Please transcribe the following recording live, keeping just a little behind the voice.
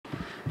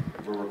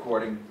we're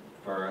recording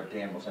for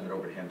Dan, we'll send it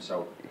over to him.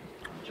 So,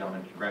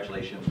 gentlemen,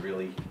 congratulations.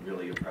 Really,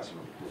 really impressive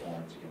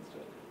performance against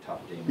a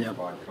tough Daemen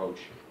squad. Coach,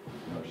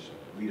 just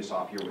lead us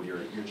off here with your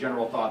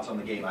general thoughts on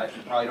the game.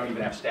 You probably don't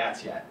even have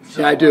stats yet.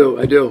 So, yeah, I do.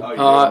 Oh, you do?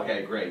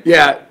 Okay, great.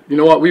 Yeah, you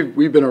know what?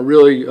 We've been a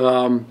really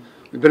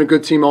we've been a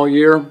good team all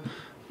year.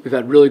 We've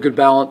had really good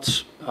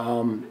balance. We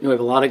have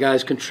a lot of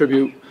guys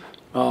contribute.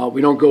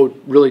 We don't go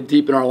really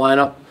deep in our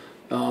lineup,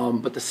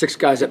 but the 6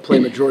 guys that play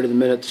majority of the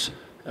minutes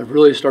have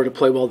really started to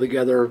play well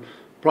together,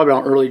 probably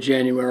around early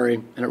January,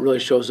 and it really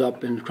shows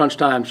up in crunch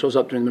time, shows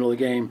up during the middle of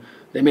the game.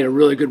 They made a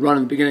really good run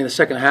in the beginning of the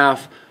second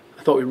half.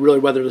 I thought we really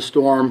weathered the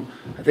storm.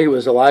 I think it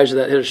was Elijah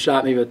that hit a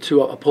shot, maybe a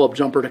pull-up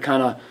jumper to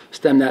kind of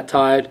stem that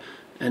tide.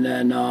 And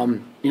then,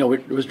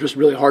 it was just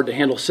really hard to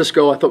handle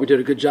Cisco. I thought we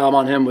did a good job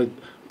on him with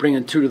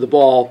bringing 2 to the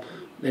ball.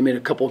 They made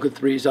a couple of good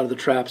threes out of the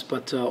traps,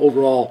 but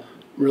overall,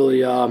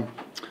 really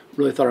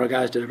thought our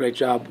guys did a great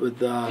job with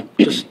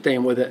just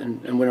staying with it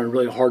and winning a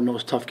really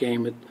hard-nosed, tough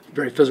game, a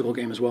very physical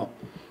game as well.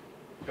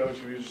 Coach,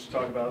 we just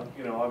talk about,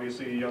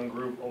 obviously a young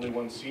group, only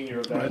one senior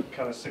of that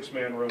kind of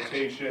 6-man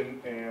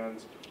rotation,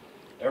 and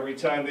every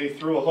time they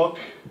threw a hook,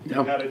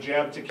 you had a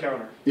jab to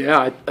counter.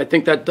 Yeah, I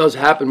think that does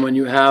happen when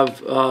you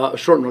have a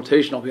shortened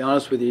rotation, I'll be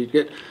honest with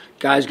you.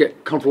 Guys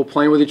get comfortable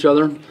playing with each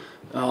other.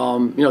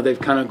 They've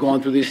kind of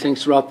gone through these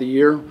things throughout the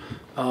year.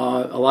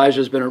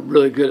 Elijah's been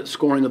really good at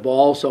scoring the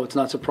ball, so it's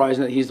not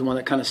surprising that he's the one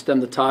that kind of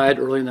stemmed the tide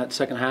early in that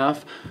second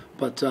half.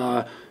 But,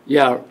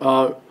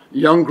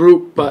 young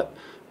group, but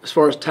as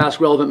far as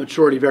task-relevant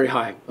maturity, very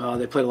high.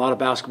 They played a lot of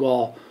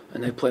basketball,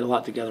 and they played a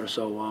lot together.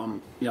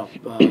 So,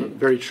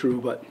 very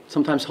true, but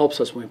sometimes helps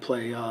us when we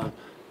play,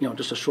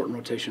 just a shortened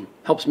rotation.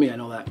 Helps me, I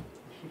know that.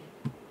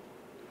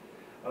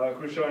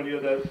 Quashawn, you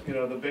had that,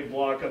 the big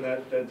block on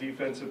that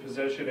defensive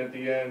possession at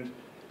the end.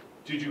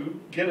 Did you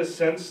get a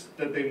sense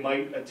that they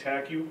might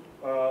attack you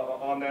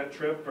on that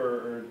trip,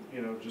 or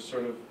just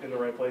sort of in the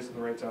right place at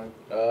the right time?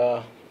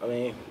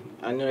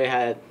 I knew they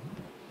had,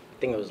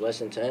 I think it was less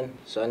than 10,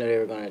 so I knew they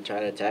were going to try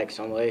to attack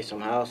some way,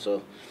 somehow.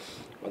 So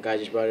my guy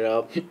just brought it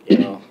up,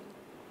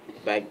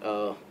 back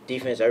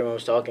defense, everyone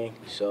was talking,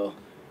 so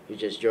we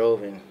just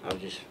drove, and I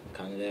was just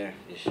kind of there,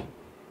 just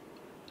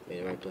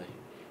made the right play.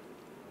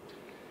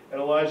 And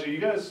Elijah, you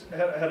guys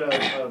had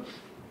a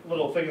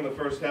little thing in the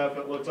first half,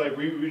 it looked like.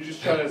 Were you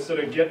just trying to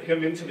sort of get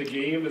him into the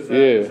game? Is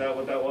that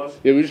what that was?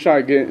 Yeah, we just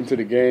trying to get into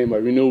the game.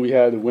 Like, we knew we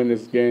had to win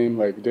this game.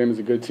 Like, Daemen's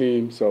a good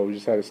team, so we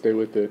just had to stay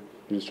with it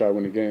and just try to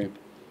win the game.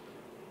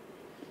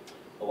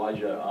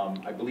 Elijah,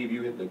 I believe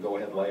you hit the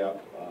go-ahead layup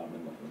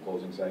in the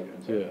closing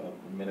segment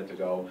a minute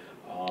ago.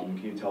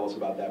 Can you tell us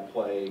about that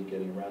play,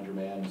 getting around your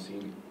man,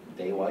 seeing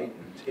daylight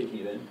and taking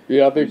it in?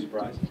 Yeah, I think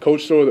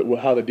Coach saw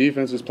how the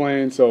defense was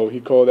playing, so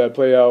he called that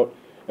play out,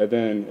 and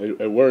then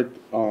it worked.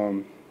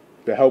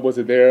 The help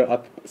wasn't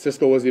there.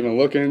 Cisco wasn't even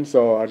looking,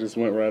 so I just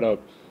went right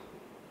up.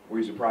 Were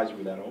you surprised you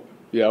were that open?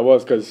 Yeah, I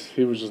was, because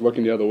he was just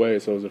looking the other way,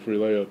 so it was a free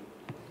layup.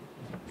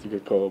 It's a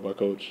good call by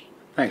Coach.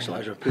 Thanks,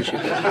 Elijah.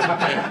 Appreciate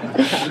that.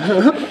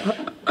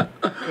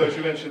 Coach,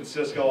 you mentioned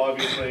Cisco,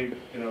 obviously,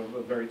 a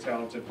very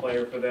talented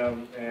player for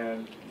them,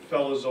 and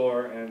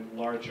Felazor and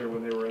Larcher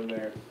when they were in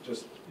there,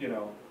 just,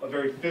 a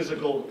very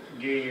physical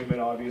game, and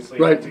obviously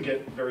had to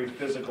get very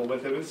physical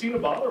with him. It seemed to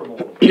bother him a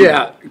little bit.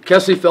 Yeah,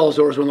 Kessie Felazor is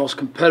one of the most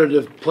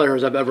competitive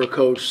players I've ever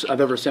coached.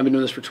 I've ever seen. I've been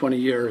doing this for 20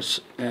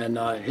 years, and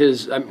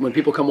when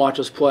people come watch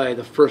us play,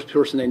 the first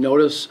person they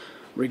notice,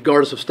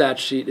 regardless of stat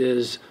sheet,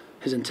 is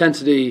his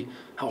intensity,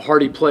 how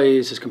hard he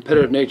plays, his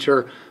competitive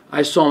nature.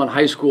 I saw him in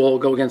high school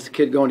go against a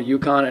kid going to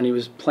UConn, and he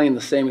was playing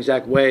the same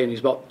exact way, and he's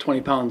about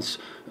 20 pounds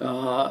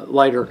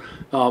lighter.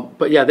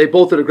 But, yeah, they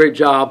both did a great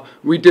job.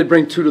 We did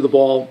bring 2 to the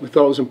ball. We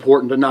thought it was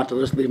important not to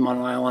just leave them on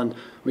an island.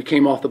 We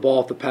came off the ball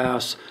off the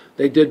pass.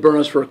 They did burn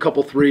us for a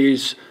couple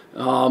threes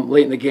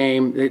late in the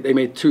game. They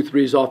made 2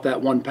 threes off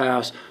that one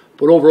pass.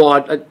 But overall,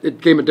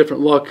 it gave him a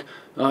different look.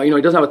 He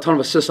doesn't have a ton of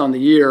assists on the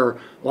year.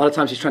 A lot of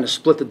times he's trying to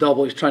split the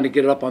double. He's trying to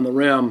get it up on the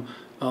rim.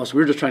 So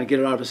we were just trying to get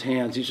it out of his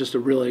hands. He's just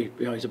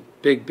he's a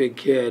big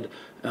kid,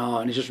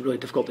 and he's just really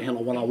difficult to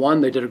handle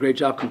one-on-one. They did a great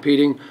job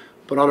competing,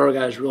 but other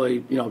guys really,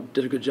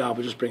 did a good job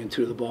of just bringing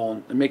 2 to the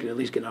ball and making it at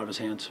least getting out of his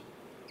hands.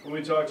 When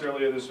we talked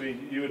earlier this week,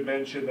 you had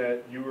mentioned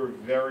that you were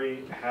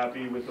very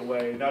happy with the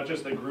way, not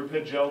just the group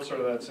had gelled, sort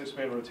of that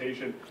 6-man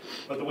rotation,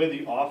 but the way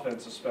the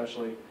offense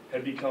especially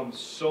had become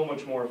so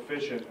much more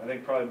efficient. I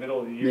think probably middle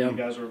of the year, you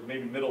guys were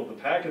maybe middle of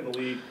the pack in the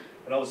league,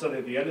 and all of a sudden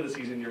at the end of the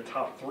season, you're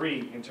top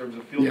 3 in terms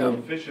of field goal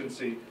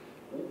efficiency.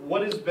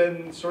 What has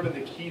been sort of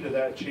the key to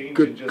that change?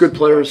 Good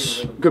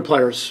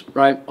players,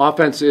 right?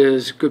 Offense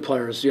is good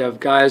players. You have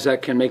guys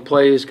that can make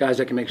plays, guys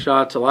that can make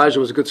shots. Elijah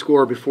was a good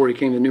scorer before he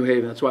came to New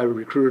Haven. That's why we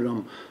recruited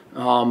him.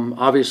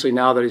 Obviously,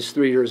 now that he's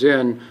 3 years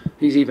in,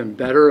 he's even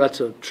better. That's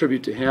a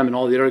tribute to him and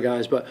all the other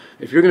guys. But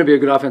if you're going to be a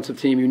good offensive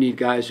team, you need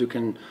guys who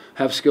can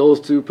have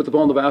skills to put the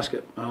ball in the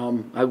basket.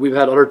 We've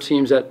had other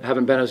teams that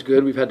haven't been as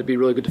good. We've had to be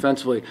really good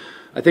defensively.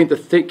 I think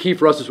the key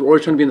for us is we're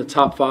always trying to be in the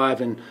top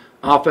 5 in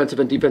offensive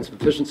and defensive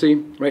efficiency.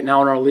 Right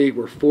now in our league,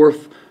 we're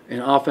 4th in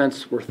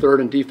offense, we're third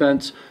in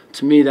defense.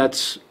 To me,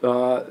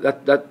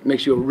 that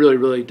makes you a really,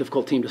 really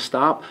difficult team to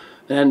stop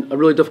and a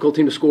really difficult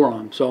team to score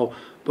on. So,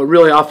 but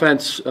really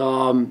offense,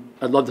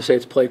 I'd love to say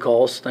it's play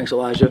calls. Thanks,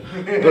 Elijah.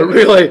 But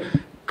really,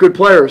 good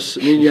players.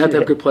 I mean, you have to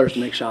have good players to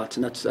make shots,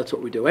 and that's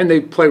what we do. And they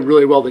play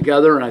really well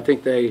together, and I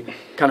think they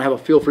kind of have a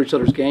feel for each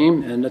other's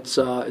game, and it's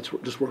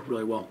just worked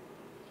really well.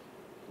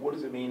 What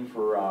does it mean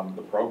for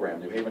the program?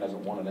 New Haven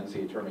hasn't won an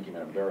NCAA tournament game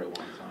in a very long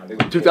time.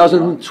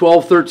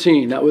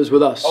 2012-13, that was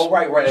with us. Oh,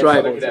 right. That's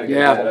Southern right. Connecticut.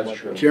 Yeah, That's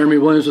true. Jeremy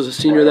Williams was a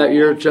senior that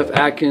year. Jeff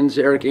Atkins,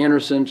 Eric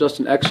Anderson,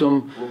 Justin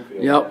Exum.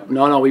 Bloomfield, Yep.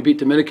 yeah. No, we beat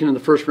Dominican in the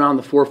first round,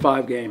 the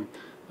 4-5 game.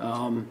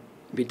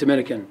 Beat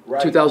Dominican.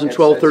 Right.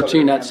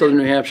 2012-13 At at Southern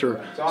New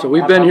Hampshire. Right. So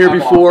we've been here I'm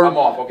before. I'm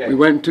off. Okay. We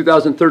went in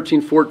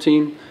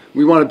 2013-14.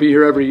 We want to be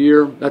here every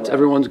year. That's Right.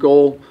 everyone's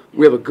goal.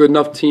 We have a good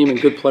enough team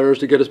and good players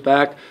to get us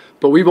back.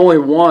 But we've only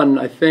won,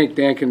 I think,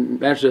 Dan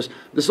can answer this,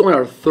 this is only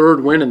our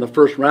third win in the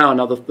first round.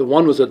 Now, the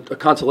one was a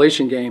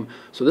consolation game,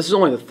 so this is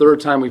only the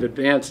third time we've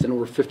advanced in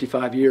over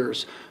 55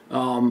 years.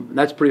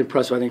 That's pretty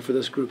impressive, I think, for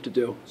this group to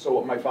do.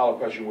 So my follow-up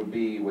question would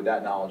be, with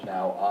that knowledge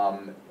now,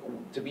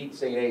 to beat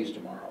St. A's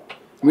tomorrow.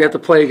 We have to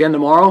play again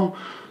tomorrow?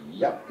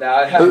 Yep. Now,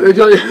 I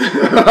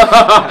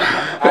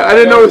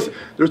didn't know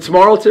there's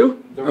tomorrow,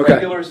 too? The Okay.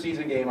 regular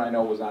season game, I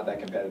know, was not that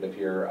competitive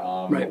here.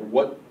 Right.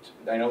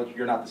 I know that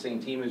you're not the same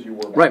team as you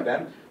were back Right.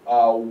 then.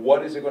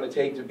 What is it going to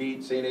take to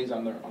beat St. A's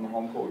on the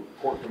home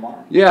court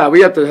tomorrow? Yeah,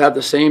 we have to have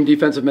the same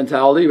defensive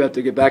mentality. We have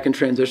to get back in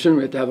transition.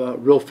 We have to have a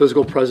real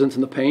physical presence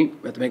in the paint.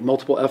 We have to make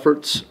multiple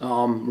efforts.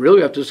 Really,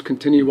 we have to just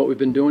continue what we've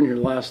been doing here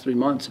the last 3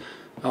 months.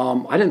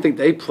 I didn't think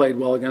they played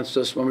well against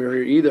us when we were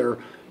here either,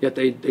 yet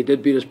they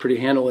did beat us pretty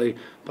handily.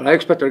 But I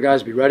expect our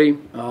guys to be ready.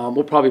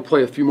 We'll probably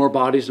play a few more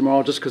bodies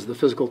tomorrow just because of the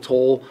physical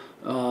toll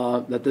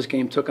that this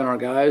game took on our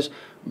guys.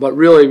 But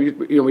really,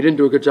 we didn't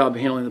do a good job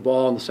of handling the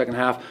ball in the second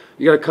half.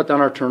 You got to cut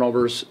down our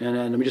turnovers, and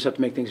then we just have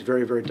to make things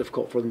very, very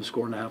difficult for them to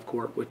score in the half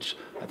court, which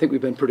I think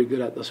we've been pretty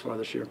good at thus far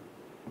this year.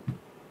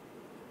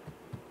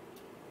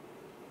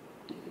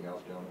 Anything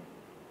else, gentlemen?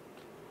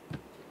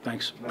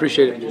 Thanks.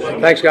 Appreciate it. Thank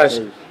you. Thanks, guys.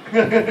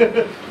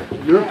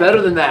 You're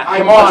better than that.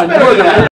 Come I'm on. much better than that.